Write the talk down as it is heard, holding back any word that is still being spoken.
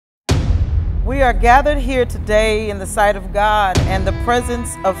We are gathered here today in the sight of God and the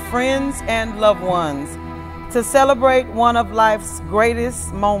presence of friends and loved ones to celebrate one of life's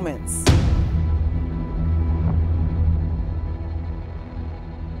greatest moments.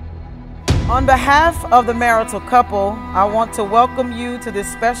 On behalf of the marital couple, I want to welcome you to this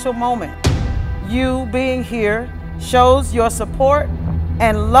special moment. You being here shows your support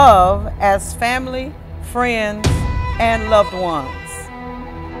and love as family, friends, and loved ones.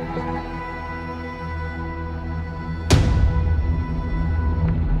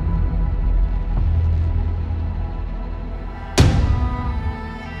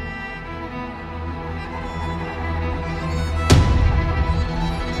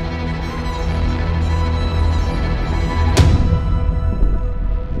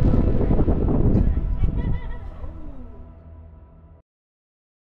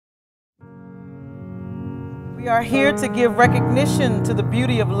 We are here to give recognition to the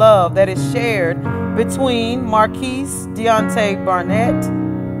beauty of love that is shared between Marquis Deontay Barnett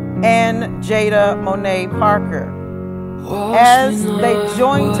and Jada Monet Parker as they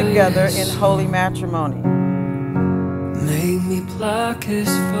join together in holy matrimony. Make me black as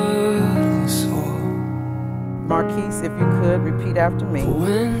Marquis, if you could repeat after me.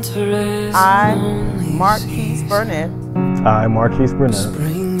 I, Marquis Burnett. I, Marquis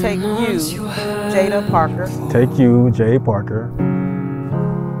Burnett. Take you, Jada Parker. Take you, Jade Parker.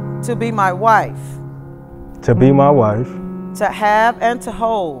 To be my wife. To be my wife. To have and to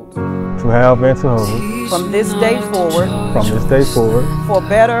hold. To have and to hold. From this day forward. From this day forward. For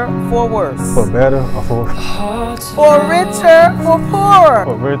better, for worse. For better or for worse. For richer, for poorer.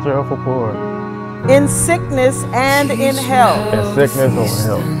 For richer or for poorer. In sickness and in health. In sickness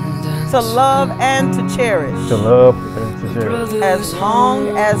or in health. To love and to cherish. To love and to cherish. As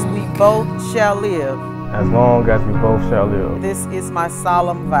long as we both shall live. As long as we both shall live. This is my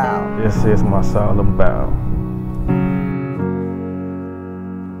solemn vow. This is my solemn vow.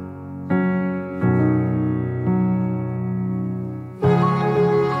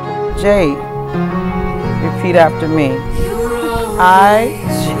 Jade, repeat after me. I,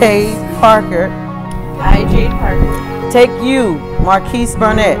 Jade Parker. I, Jade Parker. Take you, Marquis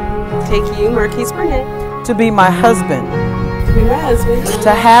Burnett. Take you, Marquis Burnett. To be my husband. To be my husband.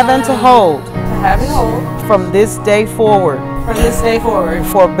 To have and to hold. To have and hold. From this day forward. From this day forward.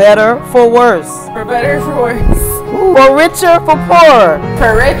 For better, for worse. For better, for worse. For richer, for poorer.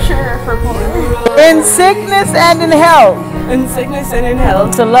 For richer, for poorer. In sickness and in health. In sickness and in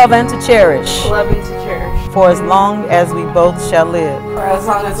health. To love and to cherish. To love and to cherish. For as long as we both shall live. For as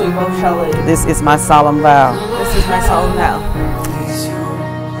long as we both shall live. This is my solemn vow. This is my solemn vow.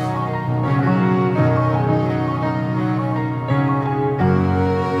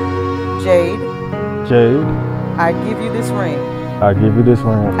 Jade. Jade. I give you this ring. I give you this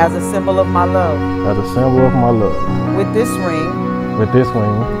ring. As a symbol of my love. As a symbol of my love. With this ring. With this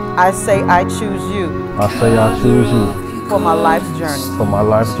ring. I say I choose you. I say I choose you. For my life's journey. For my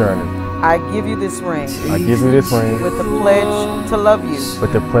life's journey. I give you this ring. I give you this ring. With the pledge to love you.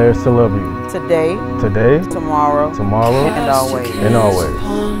 With the pledge to love you. Today. Today. Tomorrow. Tomorrow. And always. And always.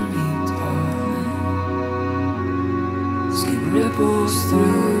 Ripples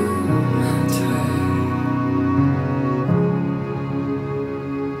through my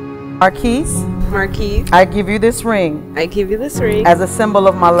Marquis. Marquis. I give you this ring. I give you this ring. As a symbol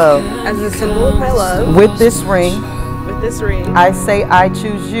of my love. As a symbol of my love. With this ring. With this ring. I say I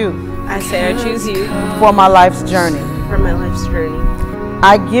choose you. I say I choose you. For my life's journey. For my life's journey.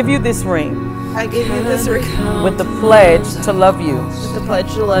 I give you this ring. I give you this ring. With the pledge to love you. With the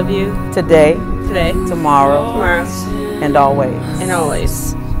pledge to love you. Today. Today. Tomorrow. Tomorrow. And always. And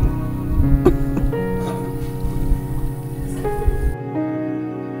always.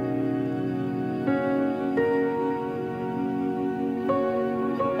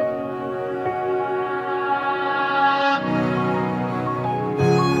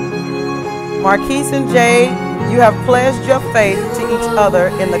 Marquis and Jade, you have pledged your faith to each other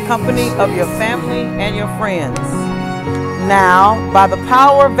in the company of your family and your friends. Now, by the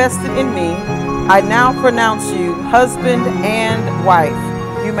power vested in me, I now pronounce you husband and wife.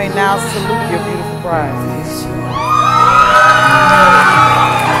 You may now salute your beautiful bride.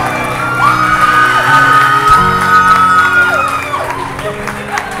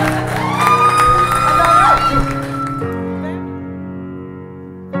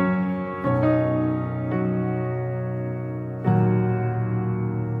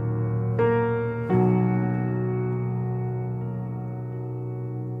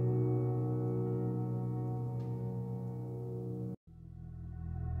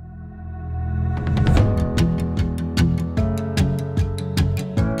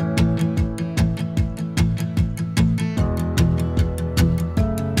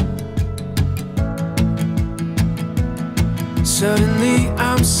 Suddenly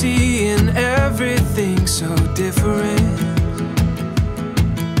I'm seeing everything so different.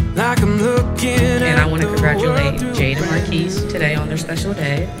 Like I'm looking And I want to congratulate Jade and Marquis today on their special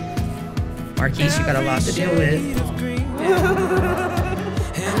day. Marquis, you got a lot to deal with.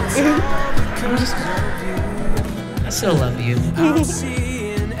 I still love you.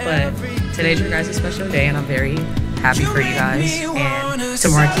 But today's your guys' special day, and I'm very happy for you guys. And to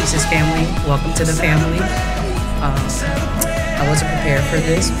Marquis' family, welcome to the family. I wasn't prepared for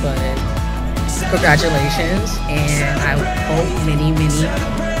this, but congratulations. And I hope many, many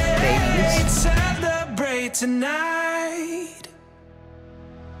babies. Celebrate tonight.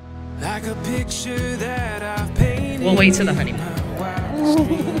 Like a picture that I've painted. We'll wait till the honeymoon.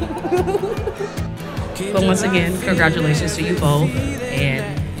 But once again, congratulations to you both,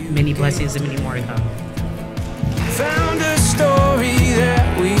 and many blessings and many more to come. Found a story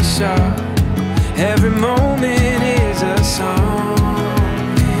that we saw. Every moment is a song.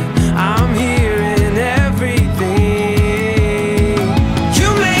 I'm hearing everything.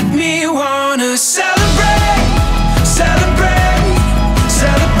 You make me wanna celebrate, celebrate,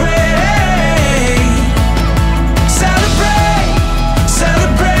 celebrate, celebrate,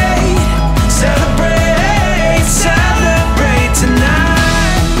 celebrate, celebrate, celebrate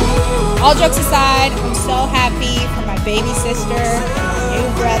tonight. All jokes aside, I'm so happy for my baby sister, new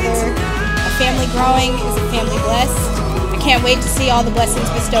brother. A family growing is a family blessed. I can't wait to see all the blessings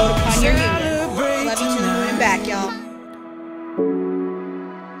bestowed upon your union. Love you to the moon and back, y'all.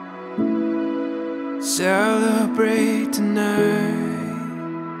 Celebrate tonight.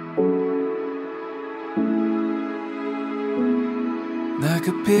 Like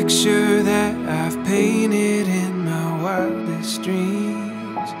a picture that I've painted in my wildest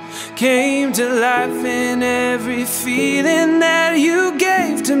dreams. Came to life in every feeling that you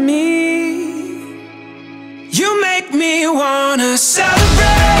gave to me. You make me wanna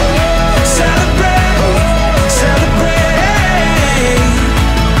celebrate.